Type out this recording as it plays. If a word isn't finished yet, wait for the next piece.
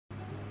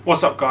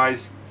What's up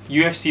guys?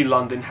 UFC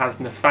London has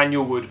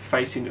Nathaniel Wood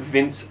facing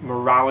Vince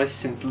Morales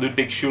since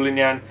Ludwig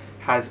Schulinjan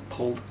has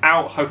pulled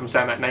out. Hope I'm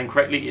saying that name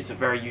correctly. It's a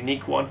very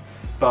unique one,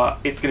 but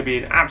it's going to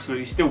be an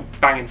absolutely still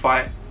banging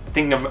fight. I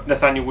think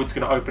Nathaniel Wood's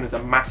going to open as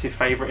a massive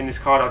favourite in this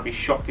card. I'd be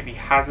shocked if he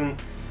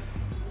hasn't.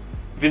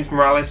 Vince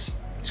Morales,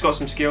 he's got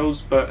some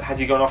skills, but has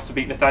he gone off to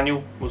beat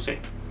Nathaniel? We'll see.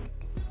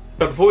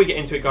 But before we get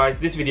into it guys,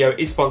 this video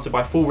is sponsored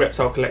by Full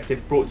Reptile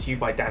Collective, brought to you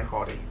by Dan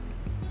Hardy.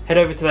 Head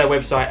over to their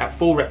website at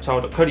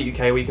fullreptile.co.uk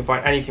where you can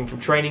find anything from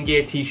training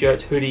gear,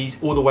 t-shirts,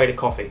 hoodies, all the way to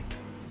coffee.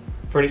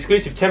 For an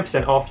exclusive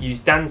 10% off, use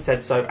Dan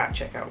Said So at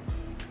checkout.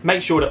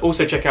 Make sure to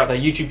also check out their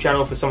YouTube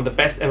channel for some of the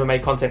best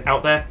MMA content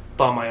out there,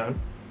 bar my own.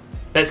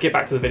 Let's get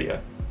back to the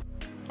video.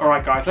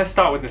 Alright guys, let's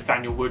start with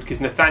Nathaniel Wood,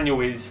 because Nathaniel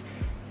is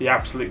the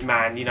absolute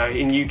man. You know,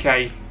 in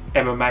UK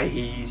MMA,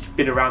 he's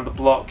been around the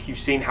block. You've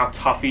seen how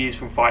tough he is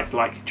from fights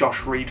like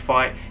Josh Reed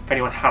fight. If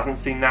anyone hasn't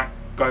seen that,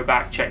 go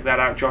back, check that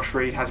out. Josh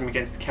Reed has him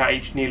against the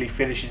cage, nearly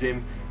finishes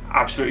him,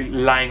 absolutely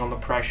laying on the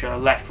pressure,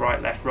 left, right,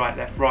 left, right,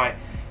 left, right.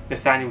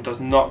 Nathaniel does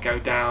not go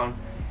down,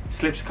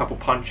 slips a couple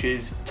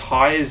punches,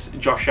 tires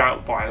Josh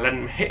out by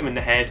letting him hit him in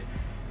the head,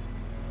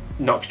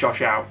 knocks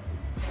Josh out.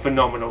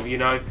 Phenomenal, you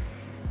know.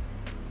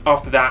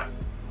 After that,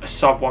 a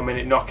sub 1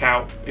 minute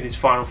knockout in his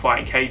final fight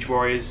in Cage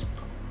Warriors.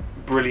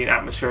 Brilliant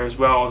atmosphere as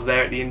well. I was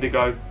there at the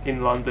Indigo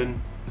in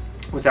London.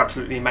 It was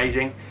absolutely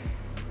amazing.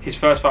 His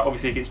first fight,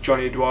 obviously against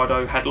Johnny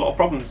Eduardo, had a lot of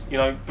problems, you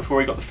know,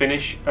 before he got the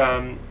finish.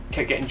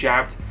 Kept getting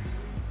jabbed,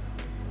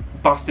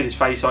 busted his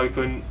face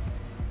open.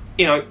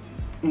 You know,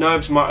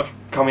 nerves might have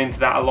come into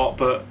that a lot,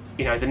 but,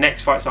 you know, the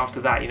next fights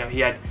after that, you know, he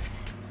had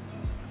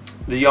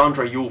the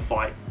Andre Ewell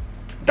fight.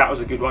 That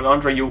was a good one.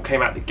 Andre Ewell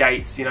came out the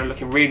gates, you know,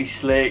 looking really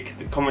slick.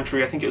 The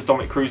commentary, I think it was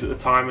Dominic Cruz at the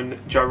time,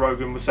 and Joe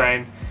Rogan was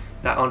saying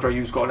that Andre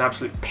Ewell's got an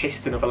absolute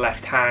piston of a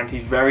left hand.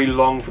 He's very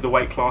long for the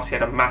weight class. He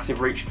had a massive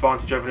reach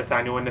advantage over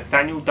Nathaniel, and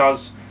Nathaniel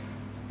does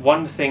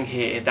one thing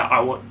here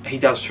that he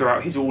does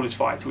throughout all his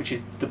fights, which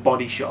is the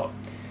body shot.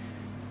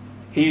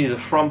 He uses a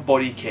front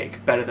body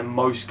kick better than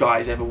most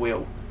guys ever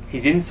will.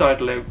 His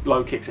inside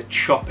low kicks are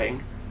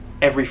chopping.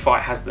 Every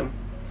fight has them.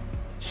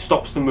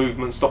 Stops the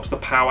movement, stops the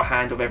power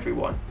hand of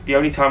everyone. The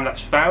only time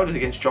that's failed is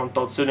against John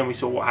Dodson, and we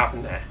saw what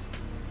happened there.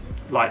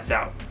 Lights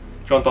out.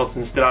 John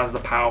Dodson still has the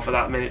power for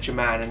that miniature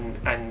man,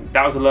 and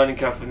that was a learning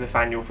curve for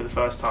Nathaniel for the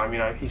first time. You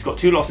know, he's got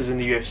 2 losses in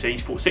the UFC.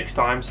 He's fought 6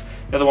 times.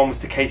 The other one was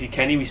to Casey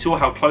Kenny. We saw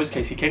how close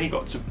Casey Kenny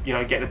got to, you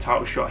know, get a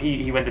title shot.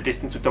 He went the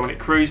distance with Dominic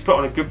Cruz, put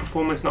on a good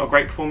performance, not a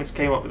great performance,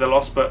 came up with a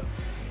loss, but,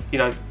 you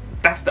know,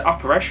 that's the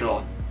upper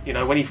echelon, you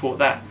know, when he fought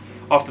that.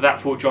 After that,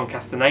 fought John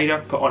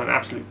Castaneda, put on an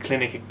absolute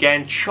clinic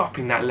again,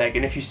 chopping that leg.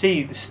 And if you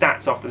see the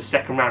stats after the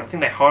second round, I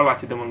think they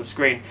highlighted them on the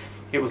screen.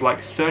 It was like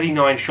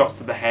 39 shots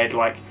to the head,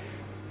 like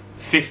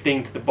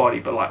 15 to the body,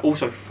 but like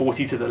also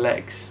 40 to the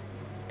legs.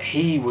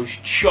 He was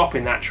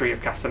chopping that tree of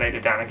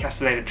Castaneda down, and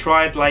Castaneda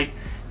tried late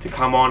to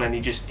come on, and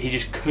he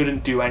just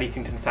couldn't do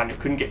anything to Nathaniel,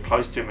 couldn't get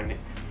close to him. And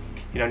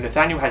you know,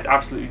 Nathaniel has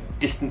absolute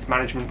distance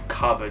management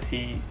covered.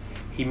 He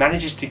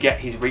manages to get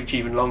his reach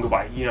even longer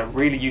by, you know,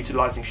 really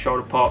utilizing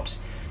shoulder pops.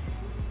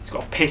 He's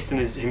got a piston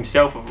as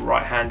himself of a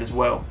right hand as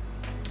well.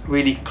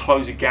 Really can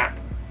close a gap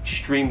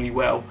extremely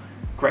well.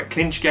 Great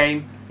clinch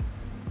game.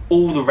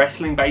 All the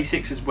wrestling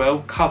basics as well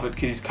covered,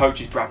 because his coach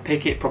is Brad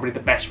Pickett, probably the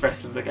best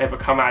wrestler that ever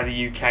come out of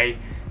the UK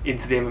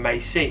into the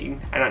MMA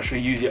scene, and actually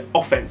use it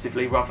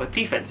offensively rather than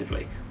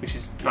defensively, which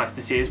is nice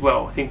to see as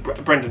well. I think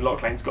Brendan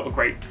Loughlin's got a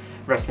great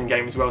wrestling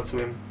game as well to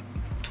him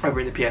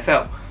over in the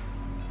PFL.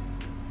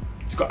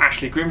 He's got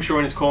Ashleigh Grimshaw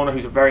in his corner,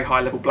 who's a very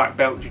high level black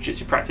belt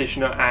jiu-jitsu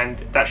practitioner, and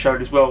that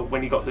showed as well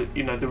when he got the,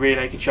 you know, the rear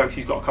naked chokes.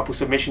 He's got a couple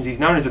submissions. He's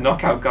known as a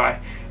knockout guy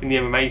in the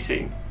MMA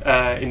scene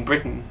in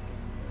Britain.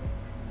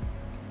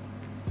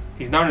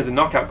 He's known as a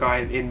knockout guy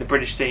in the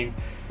British scene,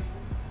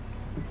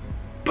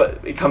 but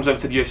it comes over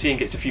to the UFC and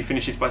gets a few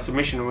finishes by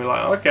submission, and we're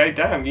like, okay,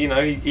 damn, you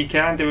know, he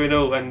can do it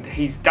all. And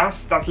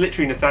that's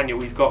literally Nathaniel.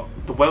 He's got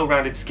the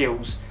well-rounded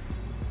skills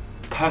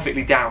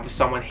perfectly down for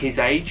someone his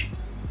age,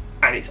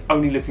 and it's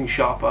only looking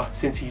sharper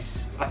since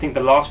I think the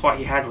last fight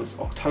he had was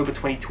October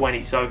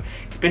 2020, so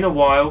it's been a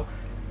while,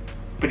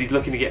 but he's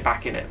looking to get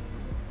back in it.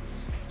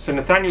 So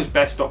Nathaniel's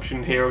best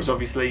option here is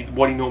obviously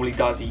what he normally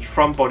does. He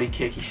front body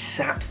kick, he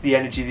saps the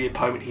energy of the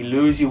opponent, he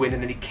lures you in,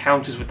 and then he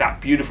counters with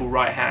that beautiful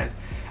right hand.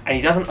 And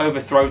he doesn't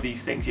overthrow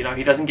these things, you know,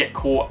 he doesn't get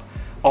caught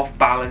off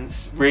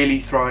balance,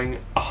 really throwing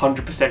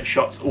 100%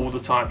 shots all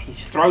the time. He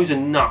throws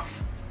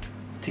enough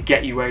to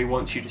get you where he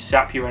wants you, to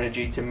sap your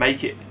energy, to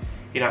make it,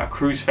 you know, a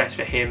cruise fest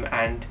for him.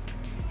 And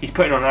he's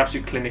putting on an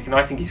absolute clinic, and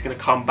I think he's going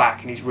to come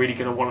back, and he's really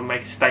going to want to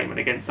make a statement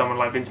against someone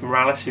like Vince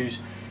Morales, who's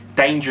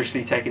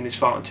dangerously taking this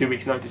fight on 2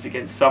 weeks' notice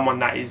against someone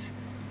that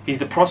he's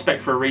the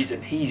prospect for a reason.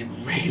 He's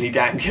really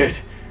damn good.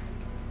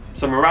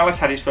 So Morales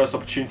had his first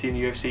opportunity in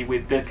the UFC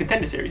with the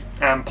Contender Series,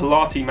 and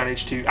Pilati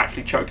managed to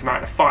actually choke him out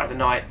in a fight of the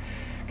night.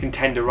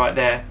 Contender right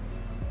there.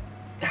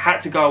 Had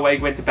to go away,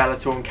 went to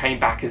Bellator, and came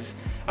back as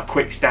a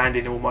quick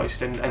stand-in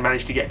almost, and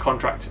managed to get a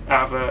contract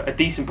out of a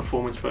decent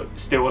performance, but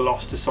still a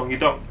loss to Song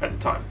Yadong at the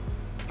time.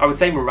 I would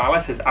say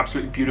Morales has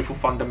absolutely beautiful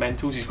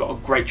fundamentals. He's got a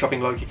great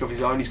chopping low kick of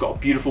his own. He's got a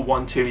beautiful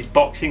 1-2. His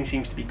boxing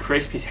seems to be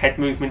crisp. His head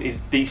movement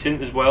is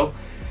decent as well.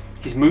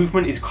 His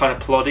movement is kind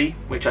of ploddy,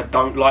 which I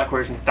don't like,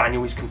 whereas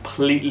Nathaniel is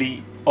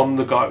completely on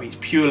the go. He's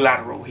pure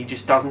lateral. He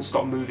just doesn't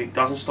stop moving,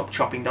 doesn't stop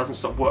chopping, doesn't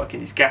stop working.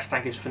 His gas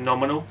tank is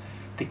phenomenal.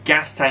 The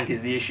gas tank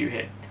is the issue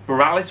here.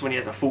 Morales, when he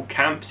has a full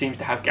camp, seems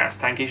to have gas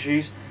tank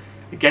issues.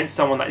 Against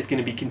someone that is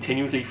going to be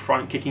continuously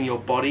front kicking your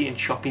body and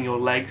chopping your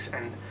legs,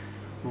 and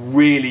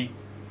really,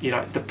 you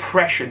know, the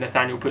pressure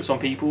Nathaniel puts on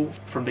people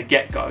from the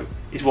get-go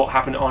is what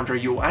happened to Andre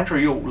Ewell.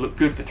 Andre Ewell looked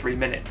good for 3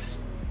 minutes.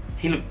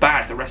 He looked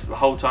bad the rest of the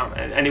whole time,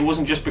 and it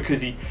wasn't just because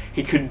he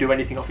couldn't do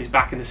anything off his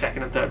back in the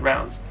second and third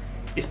rounds.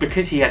 It's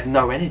because he had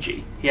no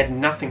energy. He had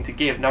nothing to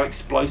give, no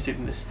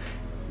explosiveness,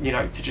 you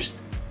know, to just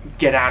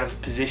get out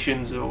of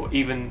positions or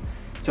even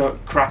to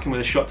crack him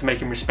with a shot to make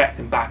him respect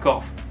and back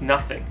off.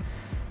 Nothing.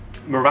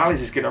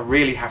 Morales is going to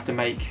really have to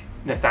make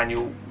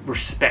Nathaniel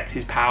respect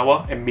his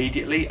power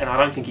immediately, and I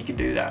don't think he can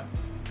do that.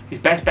 His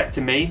best bet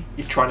to me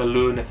is trying to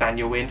lure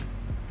Nathaniel in,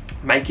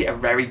 make it a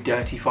very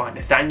dirty fight.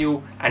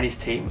 Nathaniel and his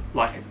team,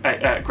 like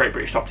a Great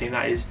British Top Team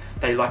that is,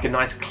 they like a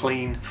nice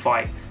clean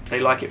fight. They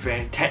like it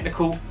very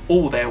technical,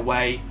 all their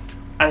way,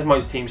 as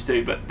most teams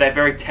do, but they're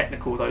very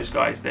technical, those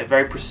guys. They're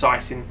very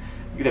precise,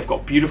 they've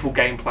got beautiful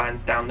game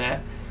plans down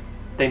there.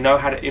 They know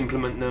how to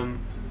implement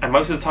them, and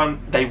most of the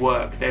time they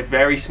work. They're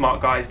very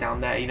smart guys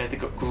down there. You know, they've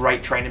got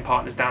great training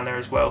partners down there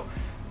as well.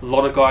 A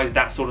lot of guys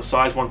that sort of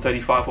size,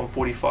 135,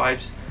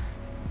 145s.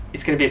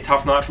 It's going to be a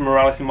tough night for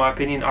Morales, in my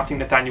opinion. I think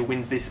Nathaniel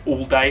wins this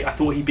all day. I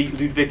thought he beat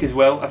Ludwig as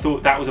well. I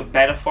thought that was a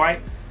better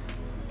fight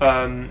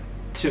to,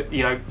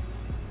 you know,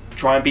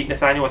 try and beat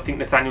Nathaniel. I think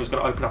Nathaniel's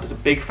going to open up as a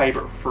big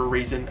favourite for a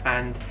reason,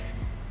 and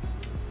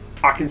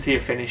I can see a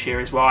finish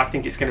here as well. I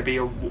think it's going to be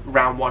a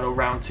round 1 or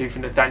round 2 for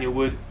Nathaniel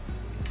Wood.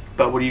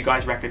 But what do you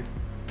guys reckon?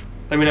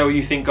 Let me know what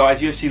you think,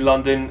 guys. UFC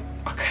London,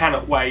 I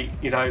cannot wait.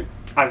 You know,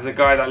 as a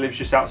guy that lives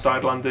just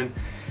outside London,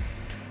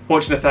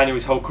 watching Nathaniel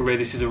his whole career,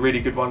 this is a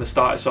really good one to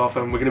start us off,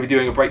 and we're going to be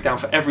doing a breakdown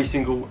for every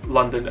single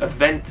London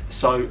event.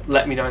 So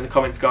let me know in the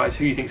comments, guys,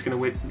 who you think is going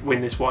to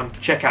win this one.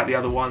 Check out the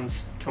other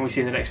ones, and we'll see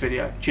you in the next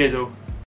video. Cheers all.